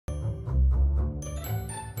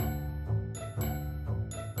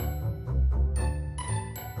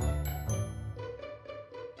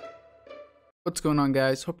What's going on,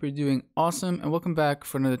 guys? Hope you're doing awesome and welcome back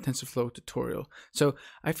for another TensorFlow tutorial. So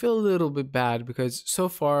I feel a little bit bad because so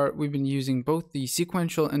far we've been using both the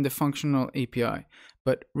sequential and the functional API,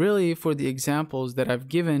 but really for the examples that I've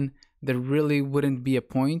given, there really wouldn't be a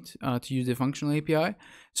point to use the functional API.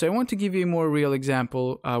 So I want to give you a more real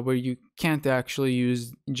example where you can't actually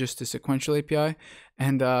use just the sequential API.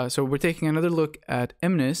 And so we're taking another look at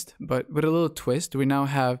MNIST, but with a little twist. We now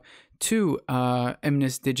have two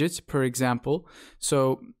MNIST digits per example.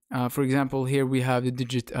 So for example, here we have the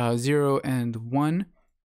digit 0 and 1.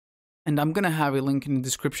 And I'm going to have a link in the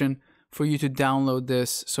description for you to download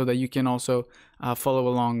this so that you can also follow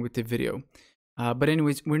along with the video. But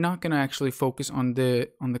anyways, we're not going to actually focus on the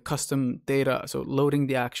custom data, so loading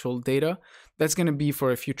the actual data. That's going to be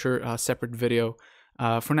for a future separate video.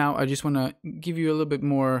 For now, I just want to give you a little bit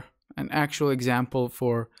more an actual example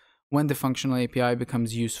for when the functional API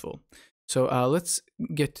becomes useful. So let's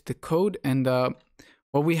get to the code, and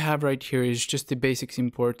what we have right here is just the basics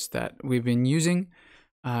imports that we've been using.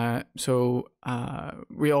 We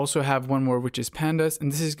also have one more, which is pandas,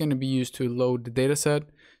 and this is going to be used to load the dataset.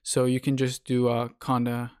 So you can just do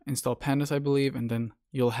conda install pandas, I believe, and then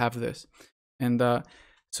you'll have this. And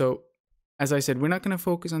so as I said, we're not going to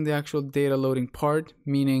focus on the actual data loading part,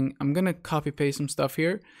 meaning I'm going to copy paste some stuff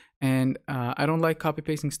here. And I don't like copy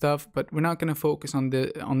pasting stuff, but we're not going to focus on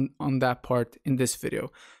that part in this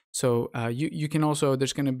video. So you can also,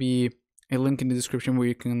 there's going to be a link in the description where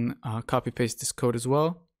you can copy paste this code as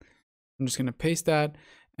well. I'm just going to paste that.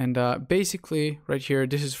 And basically right here,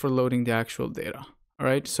 this is for loading the actual data. All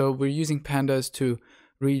right. So we're using pandas to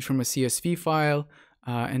read from a CSV file.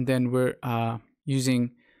 And then we're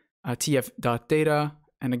using tf.data.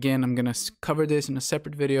 And again, I'm going to cover this in a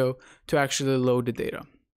separate video to actually load the data.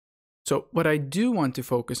 So what I do want to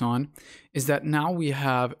focus on is that now we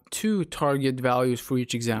have two target values for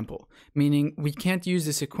each example, meaning we can't use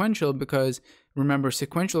the sequential because remember,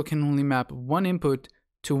 sequential can only map one input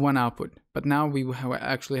to one output, but now we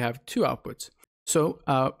actually have two outputs. So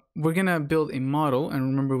we're going to build a model, and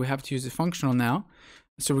remember we have to use the functional now.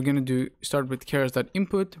 So we're going to start with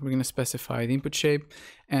keras.input. We're going to specify the input shape,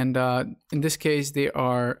 and in this case they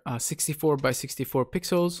are 64 by 64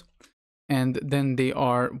 pixels. And then they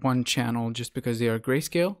are one channel just because they are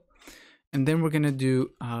grayscale. And then we're going to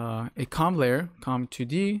do a conv layer,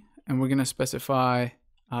 conv2d, and we're going to specify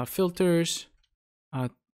filters,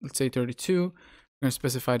 let's say 32. We're going to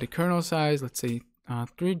specify the kernel size, let's say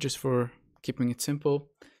 3, just for keeping it simple.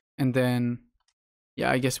 And then,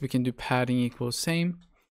 yeah, I guess we can do padding equals same.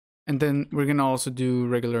 And then we're going to also do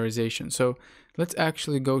regularization. So let's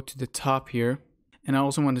actually go to the top here. And I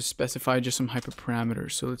also want to specify just some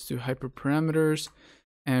hyperparameters. So let's do hyperparameters,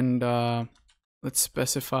 and let's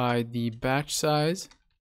specify the batch size.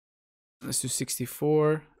 Let's do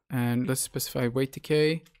 64, and let's specify weight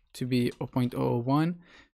decay to be 0.001.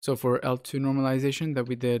 So for L2 normalization that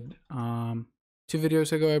we did 2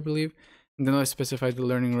 videos ago, I believe. And then let's specify the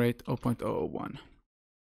learning rate 0.001.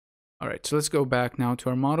 All right, so let's go back now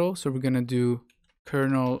to our model. So we're going to do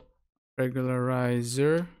kernel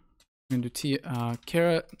regularizer. We're going to do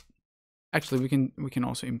kera. Actually, we can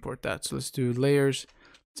also import that. So let's do layers.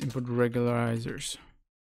 Let's import regularizers,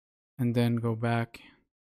 and then go back,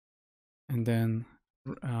 and then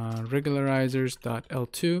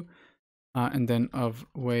regularizers.l2, and then of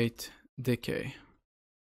weight decay.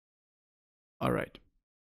 All right,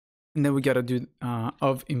 and then we got to do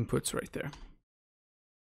of inputs right there.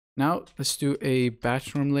 Now let's do a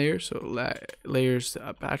batch norm layer. So layers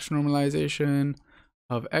batch normalization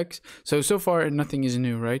of x. So far nothing is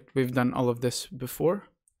new, right? We've done all of this before,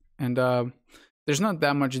 and there's not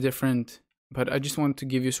that much different, but I just want to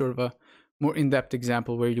give you sort of a more in-depth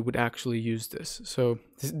example where you would actually use this. So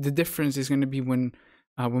the difference is going to be when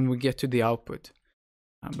we get to the output.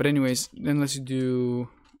 But anyways, then let's do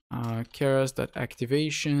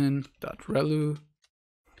keras.activation.relu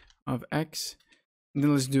of x, and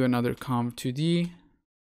then let's do another conv2d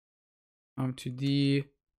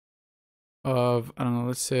of, I don't know,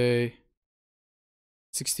 let's say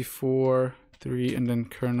 64, 3, and then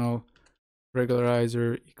kernel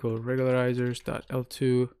regularizer equal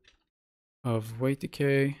regularizers.l2 of weight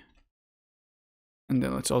decay. And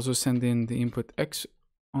then let's also send in the input x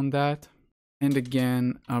on that. And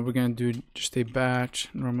again, we're going to do just a batch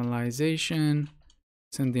normalization,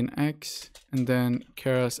 send in x, and then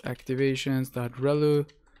keras activations.relu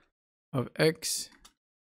of x.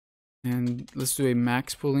 And let's do a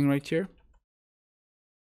max pooling right here.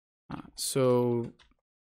 So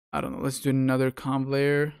I don't know, let's do another conv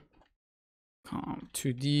layer,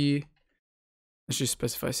 conv2d. Let's just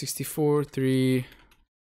specify 64, 3,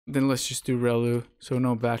 then let's just do relu, so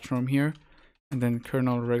no batch norm here. and then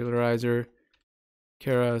kernel regularizer,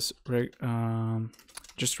 keras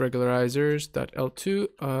just regularizers dot L2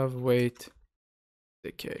 of weight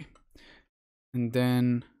decay. And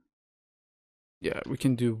then yeah, we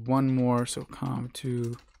can do one more. So com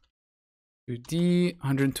to D,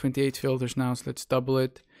 128 filters now, so let's double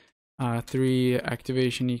it. 3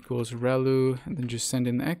 activation equals relu, and then just send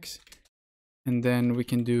in X. And then we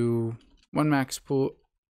can do one max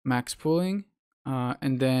pooling,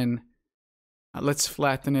 and then let's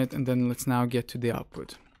flatten it, and then let's now get to the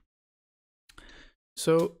output.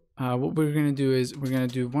 So what we're going to do is we're going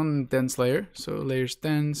to do one dense layer. So layers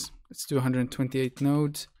dense, let's do 128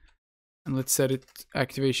 nodes, and let's set it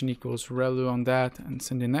activation equals relu on that and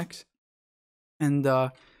send in X. And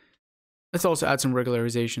let's also add some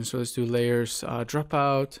regularization. So let's do layers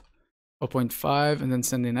dropout 0.5 and then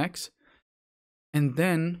send in X. And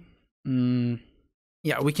then,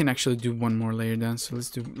 yeah, we can actually do one more layer dense. So let's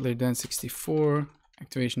do layer dense 64,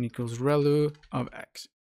 activation equals relu of X.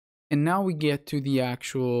 And now we get to the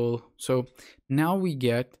actual,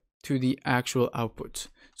 outputs.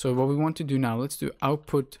 So what we want to do now, let's do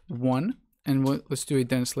output 1, and let's do a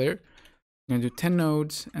dense layer. We're gonna do 10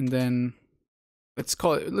 nodes, and then let's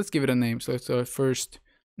give it a name. So let's do our first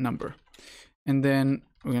number. And then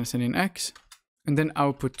we're gonna send in X. And then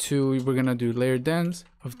output 2, we're gonna do layer dense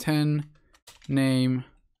of 10, name,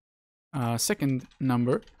 second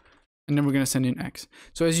number, and then we're gonna send in X.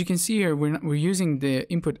 So as you can see here, we're using the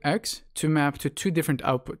input X to map to 2 different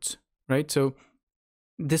outputs, right? So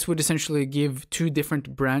this would essentially give 2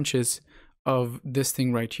 different branches of this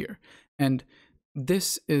thing right here. And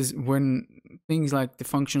this is when things like the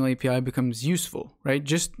functional API becomes useful, right?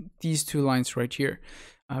 Just these 2 lines right here,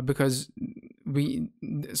 because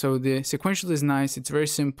so the sequential is nice. It's very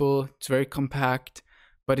simple. It's very compact,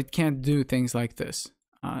 but it can't do things like this.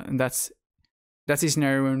 And that's a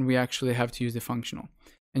scenario when we actually have to use the functional.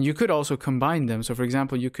 And you could also combine them. So for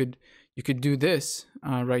example, you could do this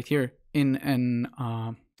right here in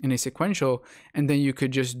a sequential, and then you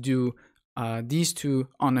could just do these 2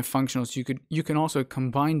 on a functional. So you can also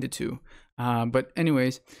combine the 2. But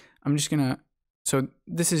anyways, I'm just gonna, so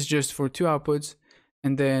this is just for 2 outputs,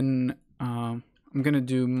 and then I'm gonna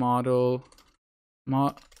do model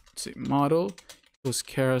equals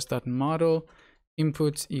keras.model,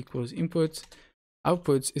 inputs equals inputs.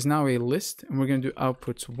 Outputs is now a list, and we're gonna do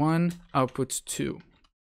outputs 1, outputs 2.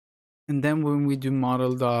 And then when we do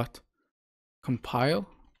model.compile,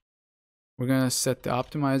 we're gonna set the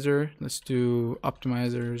optimizer. Let's do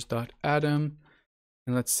optimizers.atom,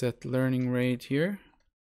 and let's set learning rate here.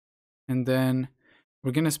 And then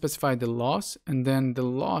we're gonna specify the loss, and then the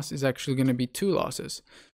loss is actually gonna be 2 losses.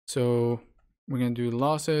 So we're gonna do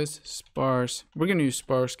losses, sparse. We're gonna use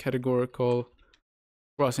sparse, categorical,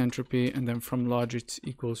 cross entropy, and then from logits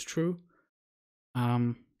equals true.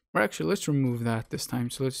 Or actually, let's remove that this time.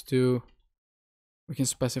 So let's do, we can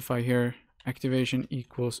specify here activation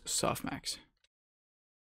equals softmax,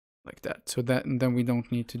 like that. So that, and then we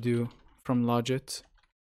don't need to do from logits.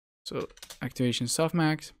 So activation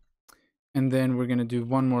softmax, and then we're gonna do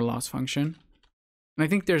one more loss function. And I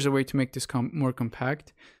think there's a way to make this more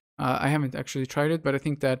compact. I haven't actually tried it, but I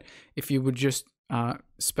think that if you would just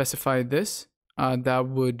specify this, that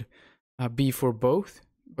would be for both.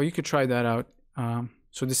 But you could try that out.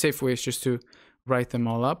 So the safe way is just to write them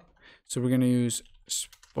all up. So we're gonna use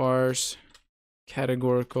sparse,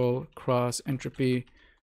 categorical, cross entropy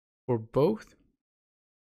for both.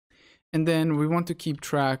 And then we want to keep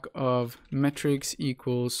track of metrics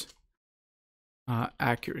equals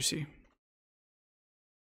accuracy.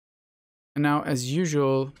 And now, as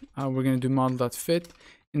usual, we're going to do model.fit.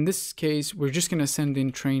 In this case, we're just going to send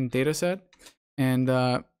in trained dataset, and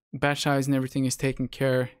batch size and everything is taken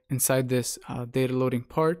care inside this data loading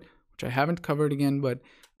part, which I haven't covered again, but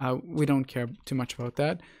we don't care too much about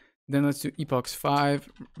that. Then let's do epochs 5,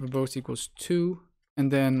 verbose equals 2,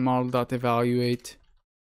 and then model.evaluate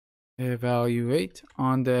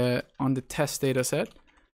on the test data set,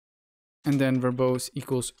 and then verbose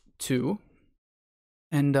equals 2.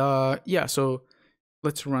 And yeah, so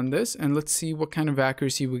let's run this and let's see what kind of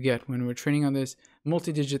accuracy we get when we're training on this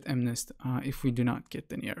multi-digit MNIST if we do not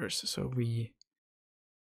get any errors. So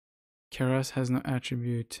keras has no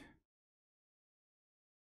attribute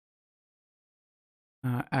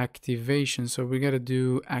activation, so we got to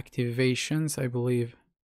do activations, I believe.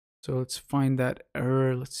 So let's find that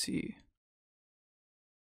error. Let's see.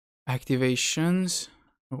 Activations.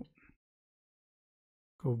 Oh,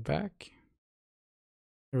 go back.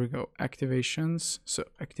 There we go. Activations. So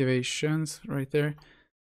activations right there.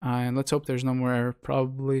 And let's hope there's no more error.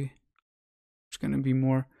 Probably there's going to be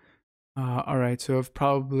more. All right, so I've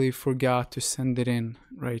probably forgot to send it in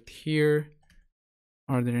right here.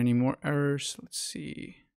 Are there any more errors? Let's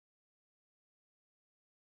see.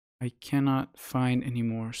 I cannot find any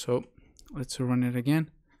more, so let's run it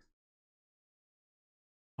again.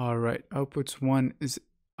 All right, outputs 1 is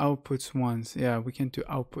outputs ones. Yeah, we can do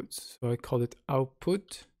outputs. So I call it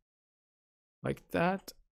output like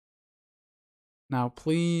that. Now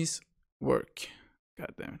please work.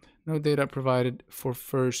 God damn it. No data provided for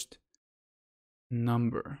first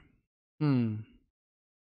number.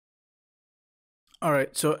 All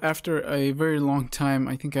right, so after a very long time,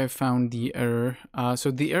 I think I found the error.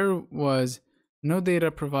 So the error was no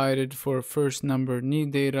data provided for first number,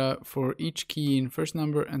 need data for each key in first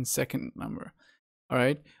number and second number. All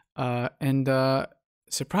right, and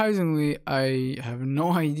surprisingly, I have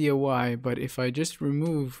no idea why, but if I just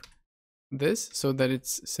remove this so that it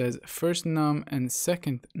says first num and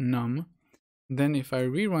second num, then if I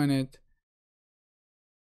rerun it,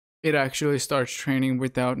 it actually starts training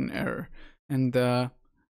without an error. And I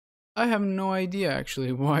have no idea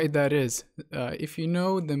actually why that is. If you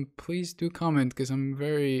know, then please do comment, because I'm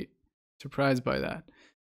very surprised by that.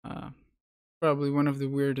 Probably one of the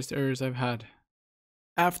weirdest errors I've had.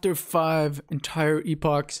 After 5 entire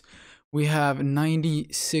epochs, we have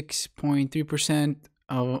 96.3%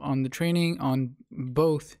 on the training on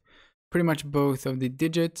both, pretty much both of the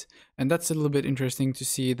digits. And that's a little bit interesting to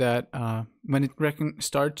see that when it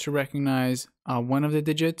starts to recognize one of the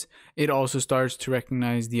digits, it also starts to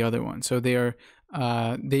recognize the other one. So they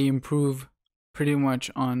improve pretty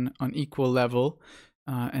much on equal level.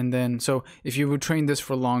 And then, so if you would train this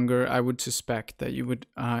for longer, I would suspect that you would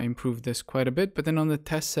improve this quite a bit. But then on the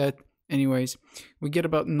test set, anyways, we get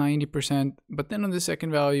about 90%, but then on the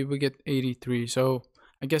second value, we get 83. So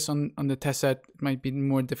I guess on the test set, it might be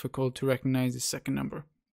more difficult to recognize the second number.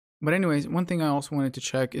 But anyways, one thing I also wanted to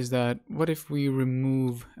check is that what if we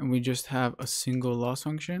remove and we just have a single loss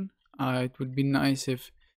function? It would be nice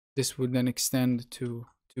if this would then extend to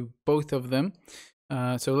both of them.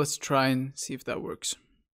 So let's try and see if that works.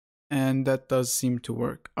 And that does seem to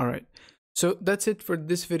work. All right. So that's it for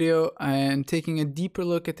this video. I am taking a deeper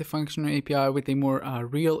look at the functional API with a more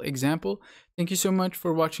real example. Thank you so much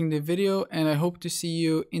for watching the video, and I hope to see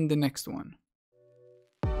you in the next one.